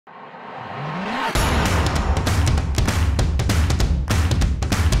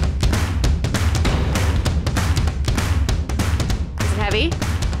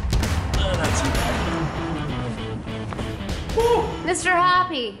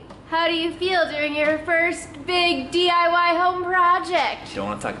How do you feel doing your first big DIY home project? Don't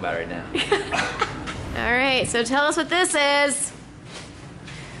want to talk about it right now. All right, so tell us what this is.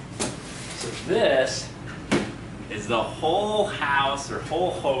 So this is the whole house or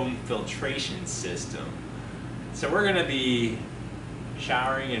whole home filtration system. So we're gonna be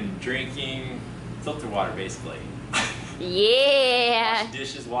showering and drinking filter water basically. Yeah. Washing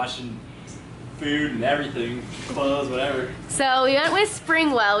dishes, washing food and everything, clothes, whatever. So we went with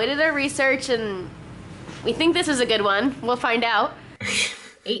SpringWell. We did our research and we think this is a good one. We'll find out.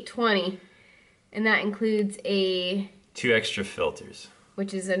 $820, and that includes a 2 extra filters,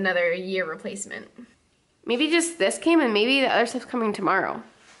 which is another year replacement. Maybe just this came and maybe the other stuff's coming tomorrow.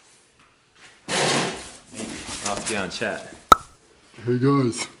 I'll have to get on chat. Hey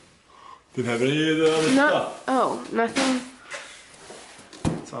guys. Didn't have any of the other stuff. Oh, nothing.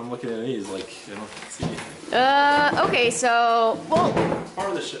 So I'm looking at these like I don't see anything. Okay, so, well, Part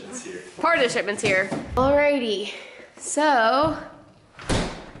of the shipment's here. part of the shipment's here. Alrighty, so,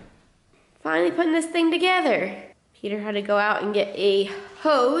 finally putting this thing together. Peter had to go out and get a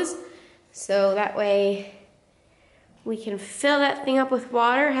hose, so that way we can fill that thing up with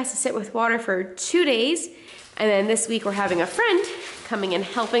water. It has to sit with water for 2 days. And then this week we're having a friend coming and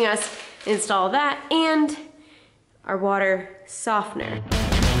helping us install that and our water softener.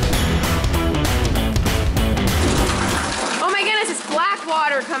 Oh my goodness, it's black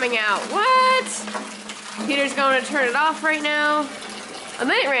water coming out. What? Peter's going to turn it off right now. And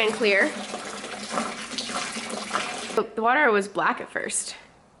then it ran clear. But the water was black at first.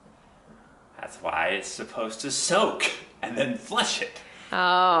 That's why it's supposed to soak and then flush it.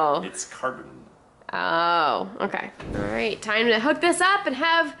 Oh. It's carbon. Oh, okay. All right, time to hook this up and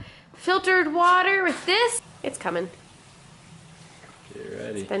have filtered water with this. It's coming. Get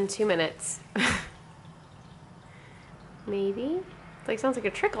ready. It's been 2 minutes. Maybe. It's like, sounds like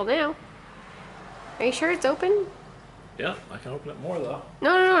a trickle now. Are you sure it's open? Yeah, I can open it more though.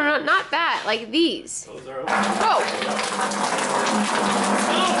 No, not that. Like these. Those are open. Oh,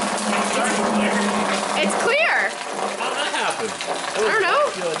 it's clear. How did that happen? I don't know.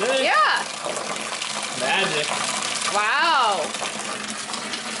 The other day. Yeah. Magic. Wow.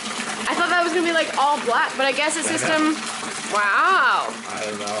 I thought that was gonna be like all black, but I guess the system. Wow. I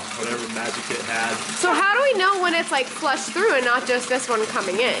don't know. Whatever magic it had. So how do we know when it's like flushed through and not just this one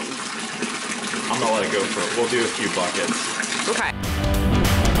coming in? I'm gonna let it go for it. We'll do a few buckets. Okay.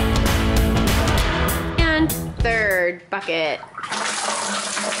 And third bucket.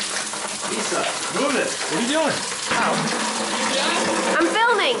 Lisa, move it. What are you doing? Oh. I'm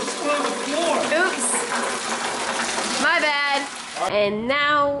filming. On the floor. Oops. My bad. And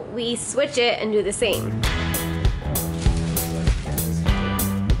now we switch it and do the same.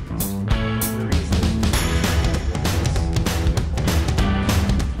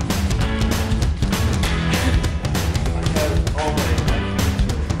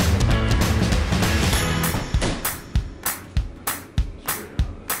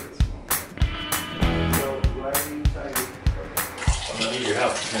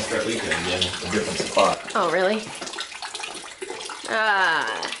 Start leaking again, a different spot. Oh, really?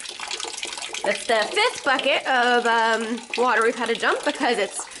 That's the 5th bucket of water we've had to dump because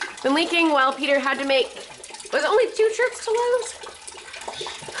it's been leaking while Peter had to make, was it only 2 trips to Lowe's?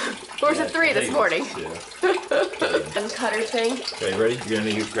 Or was it 3 this morning? And cutter thing. Okay, ready? You're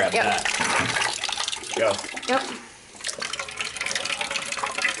gonna need to grab that. Go. Yep.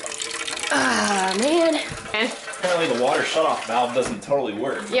 Ah, man. Apparently the water shutoff valve doesn't totally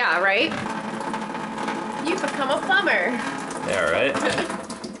work. Yeah, right? You've become a plumber. Yeah, right?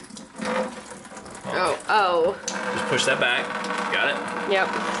 Oh. Just push that back. Got it? Yep.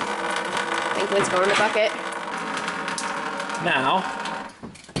 I think Lynn's going in the bucket. Now.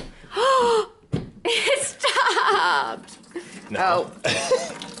 It stopped. No.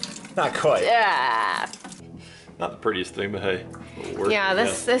 Oh. Not quite. Yeah. Not the prettiest thing, but hey. It'll work, Yeah,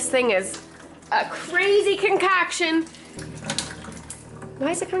 this thing is a crazy concoction. Why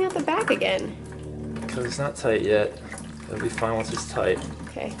is it coming out the back again? Because it's not tight yet. It'll be fine once it's tight.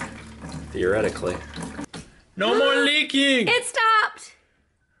 Okay. Theoretically. No more leaking! It stopped!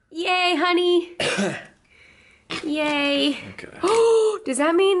 Yay, honey. Yay. Okay. Does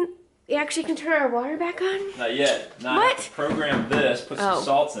that mean we actually can turn our water back on? Not yet. Now I have to program this, put some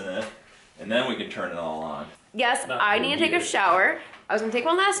salts in it, and then we can turn it all on. Yes, I need to take a shower. I was gonna take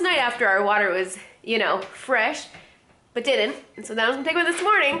one last night after our water was, you know, fresh, but didn't. And so then I was gonna take one this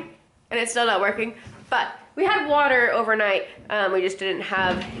morning, and it's still not working. But we had water overnight. We just didn't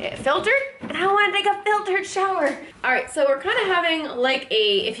have it filtered, and I want to take a filtered shower. All right, so we're kind of having like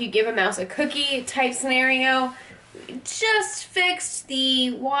a, if you give a mouse a cookie type scenario. just fixed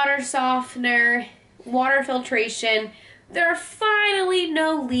the water softener, water filtration. There are finally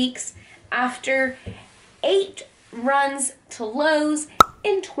no leaks after 8 runs to Lowe's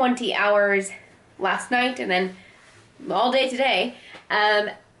in 20 hours last night and then all day today.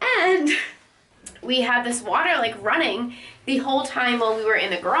 And we had this water like running the whole time while we were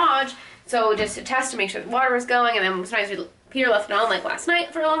in the garage. So just to test to make sure the water was going, and then sometimes Peter left it on like last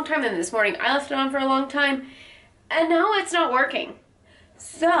night for a long time, and this morning I left it on for a long time, and now it's not working.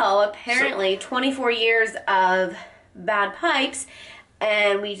 So apparently 24 years of bad pipes,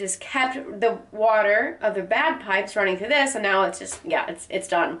 and we just kept the water of the bad pipes running through this, and now it's just, yeah, it's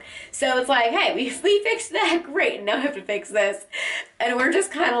done. So it's like, hey, we fixed that, great, and now we have to fix this. And we're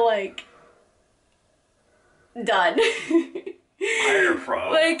just kind of like, done. Hire a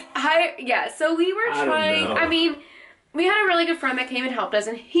pro. Yeah, so we were trying, I mean, we had a really good friend that came and helped us,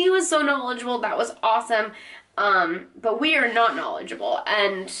 and he was so knowledgeable, that was awesome. But we are not knowledgeable,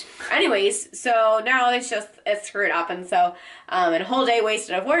 and anyways, so now it's screwed up, and so, a whole day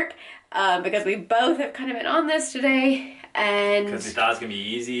wasted of work, because we both have kind of been on this today, and... Because we thought it was going to be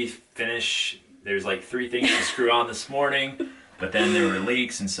easy, finish, there's like 3 things to screw on this morning, but then there were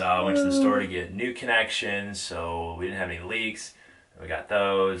leaks, and so I went to the store to get new connections, so we didn't have any leaks, we got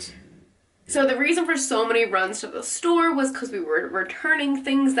those. So the reason for so many runs to the store was because we were returning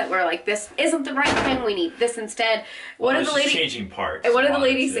things that were like, this isn't the right thing, we need this instead. What did the lady changing parts? And what did the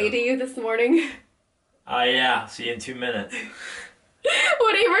lady say to you this morning? Yeah, see you in 2 minutes.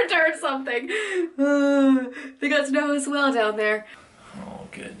 When he returned something. They got snow as well down there. Oh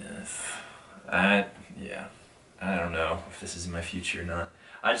goodness. Yeah. I don't know if this is my future or not.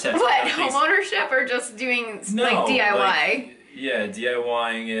 I just have to... What, homeownership or just doing like DIY? Like, yeah,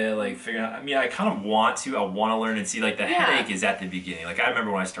 DIYing it, like figuring out, I mean, I kind of want to learn and see, like the headache is at the beginning. Like I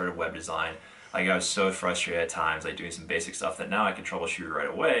remember when I started web design, like I was so frustrated at times, like doing some basic stuff that now I can troubleshoot right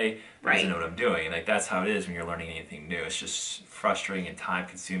away because I know what I'm doing. And like that's how it is when you're learning anything new. It's just frustrating and time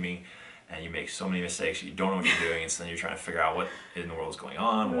consuming, and you make so many mistakes, you don't know what you're doing, and so then you're trying to figure out what in the world is going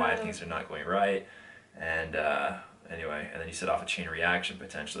on, why things are not going right. And anyway, and then you set off a chain reaction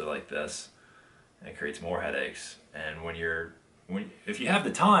potentially like this, and it creates more headaches. And if you have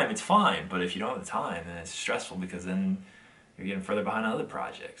the time, it's fine, but if you don't have the time, then it's stressful because then you're getting further behind on other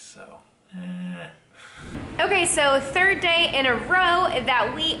projects, so. Okay, so 3rd day in a row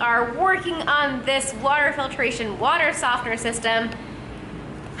that we are working on this water filtration, water softener system.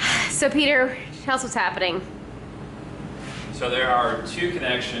 So Peter, tell us what's happening. So there are 2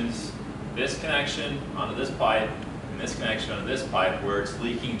 connections, this connection onto this pipe, and this connection onto this pipe where it's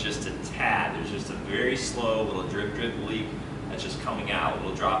leaking just a tad. There's just a very slow little drip drip leak that's just coming out, a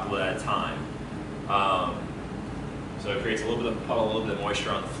little droplet at a time. So it creates a little bit of a puddle, a little bit of moisture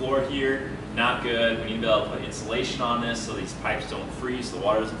on the floor here. Not good. We need to be able to put insulation on this so these pipes don't freeze, so the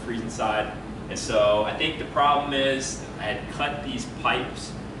water doesn't freeze inside. And so I think the problem is I had cut these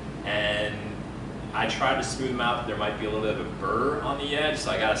pipes and I tried to smooth them out, but there might be a little bit of a burr on the edge,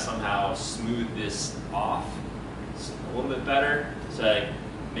 so I gotta somehow smooth this off a little bit better so that it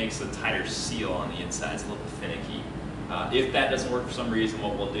makes a tighter seal on the inside. It's a little finicky. If that doesn't work for some reason,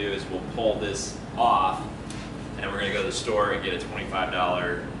 what we'll do is we'll pull this off and we're gonna go to the store and get a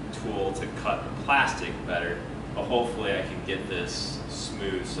 $25 tool to cut the plastic better, but hopefully I can get this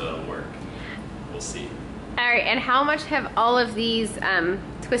smooth so it'll work. We'll see. All right, and how much have all of these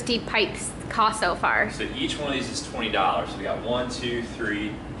twisty pipes cost so far? So each one of these is $20. So we got 1, 2,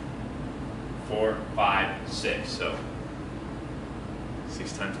 3, 4, 5, 6. So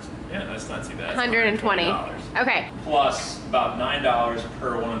 6 times, yeah, that's not too bad. $120. Okay. Plus about $9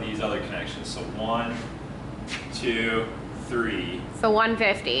 per one of these other connections. So 1, 2, 3. So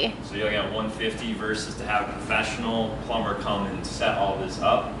 $150. So you're looking at $150 versus to have a professional plumber come and set all this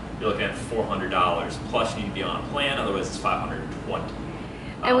up. You're looking at $400. Plus you need to be on a plan, otherwise it's $520.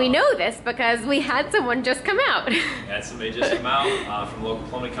 And we know this because we had someone just come out. We had somebody just come out from a local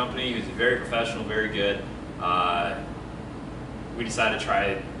plumbing company who's very professional, very good. We decided to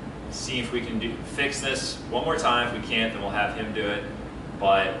try see if we can fix this one more time. If we can't, then we'll have him do it.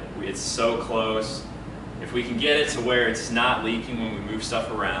 But it's so close. If we can get it to where it's not leaking when we move stuff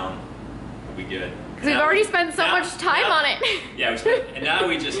around, we'll be good. Because we've already spent so much time on it. Yeah, and now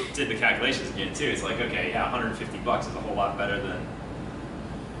we just did the calculations again too. It's like, okay, yeah, $150 is a whole lot better than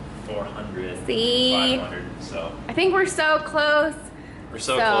 400, 500. So I think we're so close. We're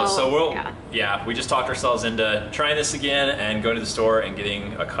so close. So we'll, yeah, we just talked ourselves into trying this again and going to the store and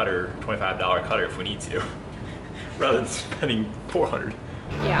getting a cutter, $25 cutter if we need to, rather than spending $400.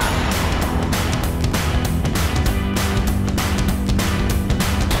 Yeah.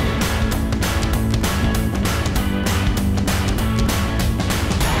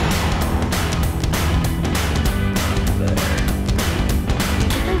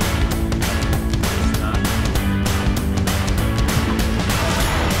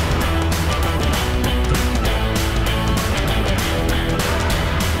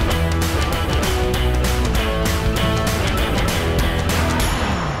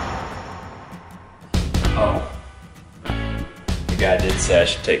 say I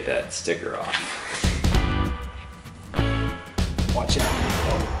should take that sticker off. Watch out.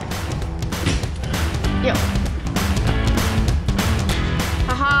 Yo.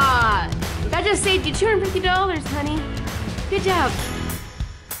 Haha. That just saved you $250, honey. Good job.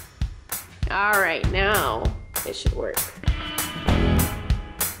 All right, now it should work.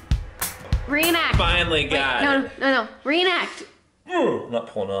 Reenact. Finally got it. No. Reenact. I'm not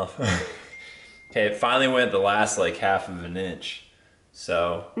pulling off. Okay, it finally went the last like half of an inch.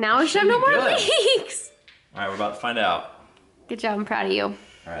 So now we should have no more leaks. All right, we're about to find out. Good job, I'm proud of you. All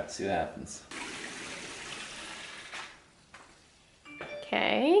right, let's see what happens.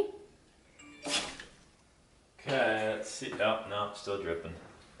 Okay. Okay, let's see. Oh, no, still dripping.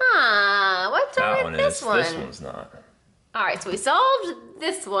 Ah, what's wrong with this one? This one's not. All right, so we solved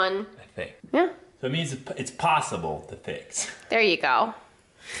this one. I think. Yeah. So it means it's possible to fix. There you go.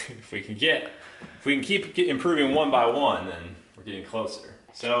 If we can keep improving one by one, then we're getting closer.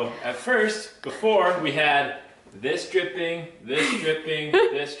 So at first, before we had this dripping, this dripping,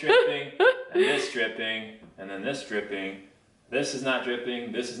 this dripping, and this dripping, and then this dripping. This is not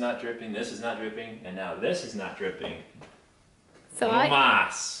dripping, this is not dripping, this is not dripping, and now this is not dripping. So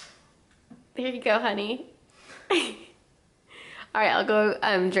Mas. There you go, honey. All right, I'll go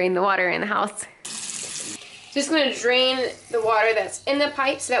drain the water in the house. Just gonna drain the water that's in the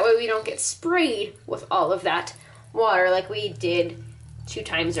pipe so that way we don't get sprayed with all of that water like we did 2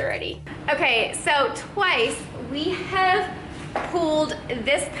 times already. Okay, so twice we have pulled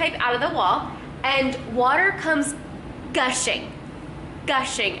this pipe out of the wall and water comes gushing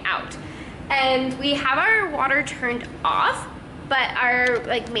out. And we have our water turned off, but our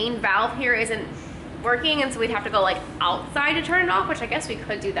main valve here isn't working, and so we'd have to go outside to turn it off, which I guess we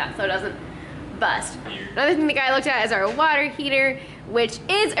could do that so it doesn't bust. Another thing the guy looked at is our water heater, which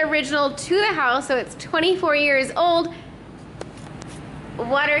is original to the house, so it's 24 years old.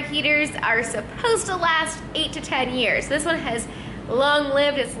 Water heaters are supposed to last 8 to 10 years. This one has long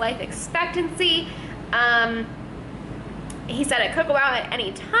lived its life expectancy. He said it could go out at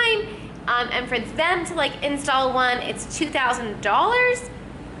any time, and for them to install one, it's $2,000.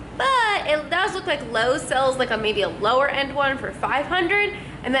 But it does look like Lowe's sells maybe a lower end one for $500,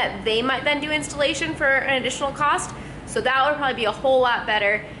 and that they might then do installation for an additional cost. So that would probably be a whole lot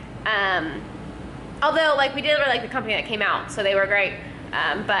better. Although we did really like the company that came out, so they were great.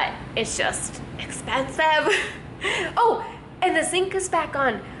 But it's just expensive. Oh, and the sink is back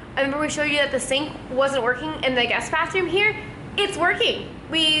on. I remember we showed you that the sink wasn't working in the guest bathroom here. It's working.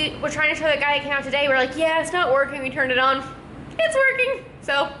 We were trying to show the guy that came out today. We're like, yeah, it's not working. We turned it on. It's working.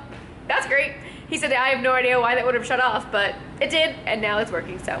 So that's great. He said, I have no idea why that would have shut off, but it did, and now it's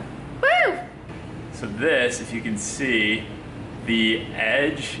working, so woo! So this, if you can see, the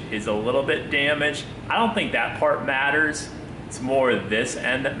edge is a little bit damaged. I don't think that part matters. It's more this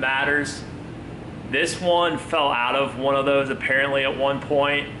end that matters. This one fell out of one of those apparently at one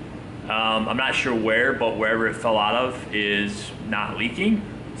point. I'm not sure where, but wherever it fell out of is not leaking.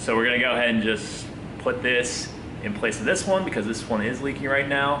 So we're gonna go ahead and just put this in place of this one because this one is leaking right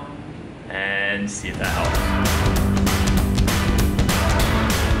now and see if that helps.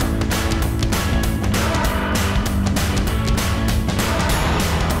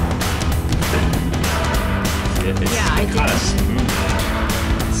 It's kind of smooth.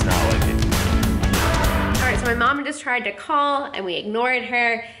 It's not like it. Alright, so my mom just tried to call and we ignored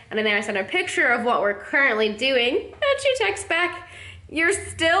her, and then I sent a picture of what we're currently doing, and she texts back, "You're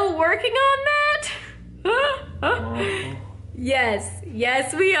still working on that?"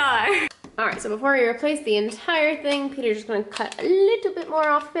 Yes, we are. Alright, so before we replace the entire thing, Peter's just gonna cut a little bit more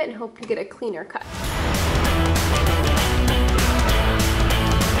off of it and hope to get a cleaner cut.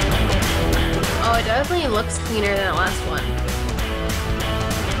 Oh, it definitely looks cleaner than the last one.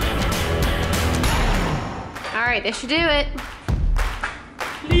 All right, this should do it.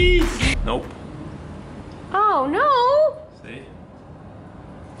 Please. Nope. Oh, no. See?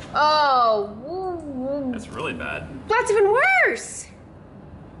 Oh. That's really bad. That's even worse.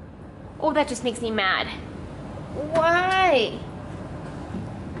 Oh, that just makes me mad. Why?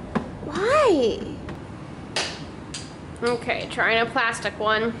 Why? Okay, trying a plastic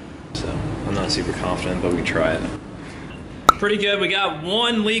one. So, I'm not super confident, but we can try it. Pretty good. We got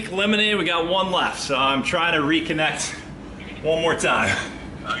one leak eliminated. We got one left. So I'm trying to reconnect one more time.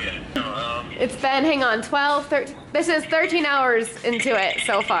 Okay. It's been, hang on, 12, 13, this is 13 hours into it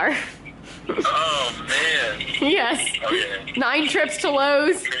so far. Oh, man. Yes. Okay. 9 trips to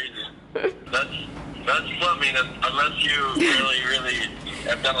Lowe's. Crazy. That's plumbing. Unless you really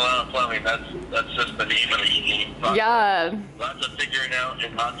have done a lot of plumbing, that's just the name of the game. Yeah. Lots of figuring out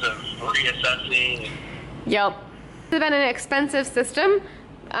and lots of reassessing. Yep. It's been an expensive system.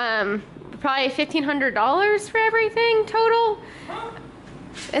 Probably $1,500 for everything total.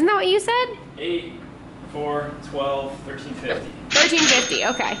 Isn't that what you said? 8, 4, 12, 1350. 1350,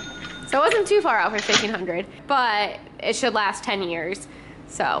 okay. So it wasn't too far out for 1,500, but it should last 10 years.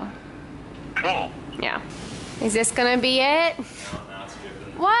 So, Cool. yeah. Is this gonna be it? No, it's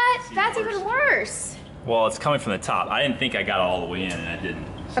good. What? That's even worse. Well, it's coming from the top. I didn't think I got all the way in, and I didn't.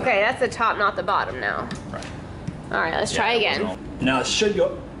 So. Okay, that's the top, not the bottom now. Right. All right, let's try again. Now it should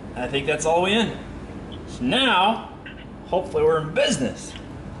go. I think that's all the way in. So now, hopefully we're in business.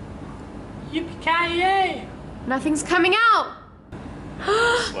 Yippee-ki-yay! Nothing's coming out.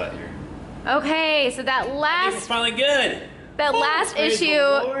 Sweat here. Okay, so that It's last finally good. issue, praise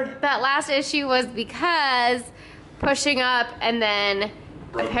the Lord. that last issue was because pushing up and then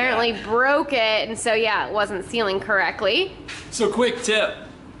apparently broke it, and so yeah, it wasn't sealing correctly. So quick tip,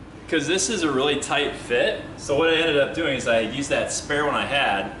 because this is a really tight fit. So what I ended up doing is I used that spare one I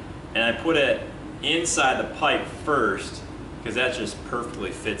had, and I put it inside the pipe first, because that just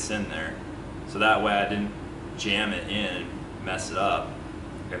perfectly fits in there. So that way I didn't jam it in and mess it up.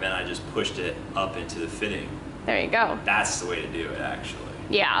 And then I just pushed it up into the fitting. There you go. That's the way to do it, actually.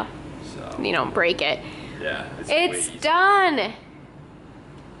 Yeah, So you don't break it. yeah, It's way easier. done.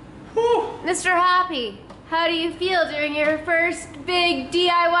 Whew. Mr. Happy, how do you feel doing your first big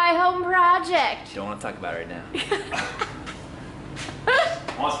DIY home project? Don't want to talk about it right now.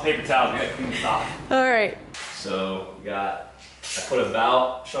 I want some paper towels. We got to clean this off. All right. So we got, I put a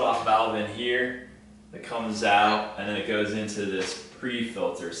valve, shut off valve in here that comes out, and then it goes into this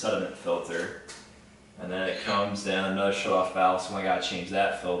pre-filter, sediment filter. And then it comes down another shut off valve, so when I gotta change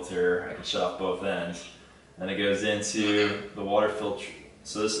that filter, I can shut off both ends. Then it goes into the water filter.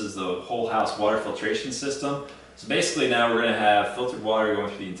 So this is the whole house water filtration system. So basically now we're gonna have filtered water going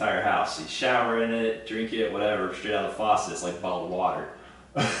through the entire house. So you shower in it, drink it, whatever, straight out of the faucet. It's like bottled water.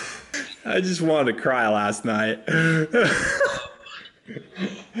 I just wanted to cry last night.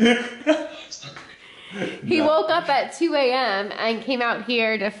 He woke up at 2 a.m. and came out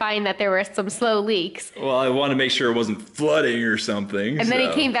here to find that there were some slow leaks. Well, I wanted to make sure it wasn't flooding or something. And then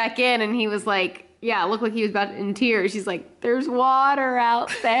he came back in and he was like, yeah, it looked like he was about in tears. He's like, there's water out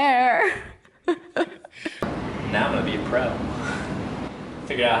there. Now I'm gonna be a pro.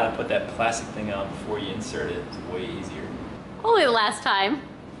 Figured out how to put that plastic thing on before you insert it. It's way easier. Only the last time.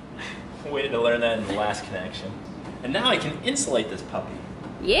 Waited to learn that in the last connection. And now I can insulate this puppy.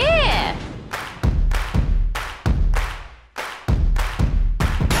 Yeah.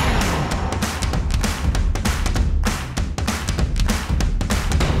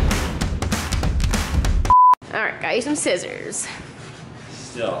 All right, got you some scissors.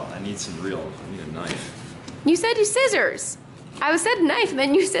 Still, I need some real, I need a knife. You said you scissors. I said knife, and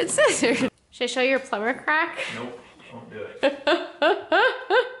then you said scissors. Should I show you your plumber crack? Nope, won't do it.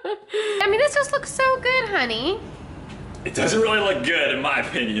 I mean, this just looks so good, honey. It doesn't really look good in my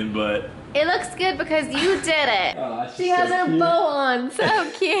opinion, but. It looks good because you did it. Oh, She has her bow on,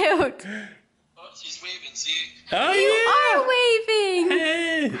 so cute. Oh, she's waving, see? Oh, You yeah! are waving.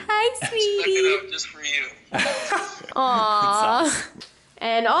 Hey! Hi, Stuck sweetie. it out just for you. Aww.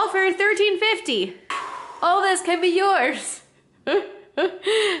 And all for $13.50. All this can be yours.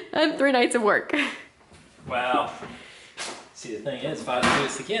 And 3 nights of work. Wow. See, the thing is, if I was to do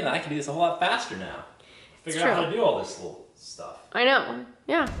this again, I can do this a whole lot faster now. Figure out how to do all this little stuff. I know.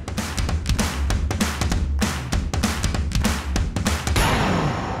 Yeah.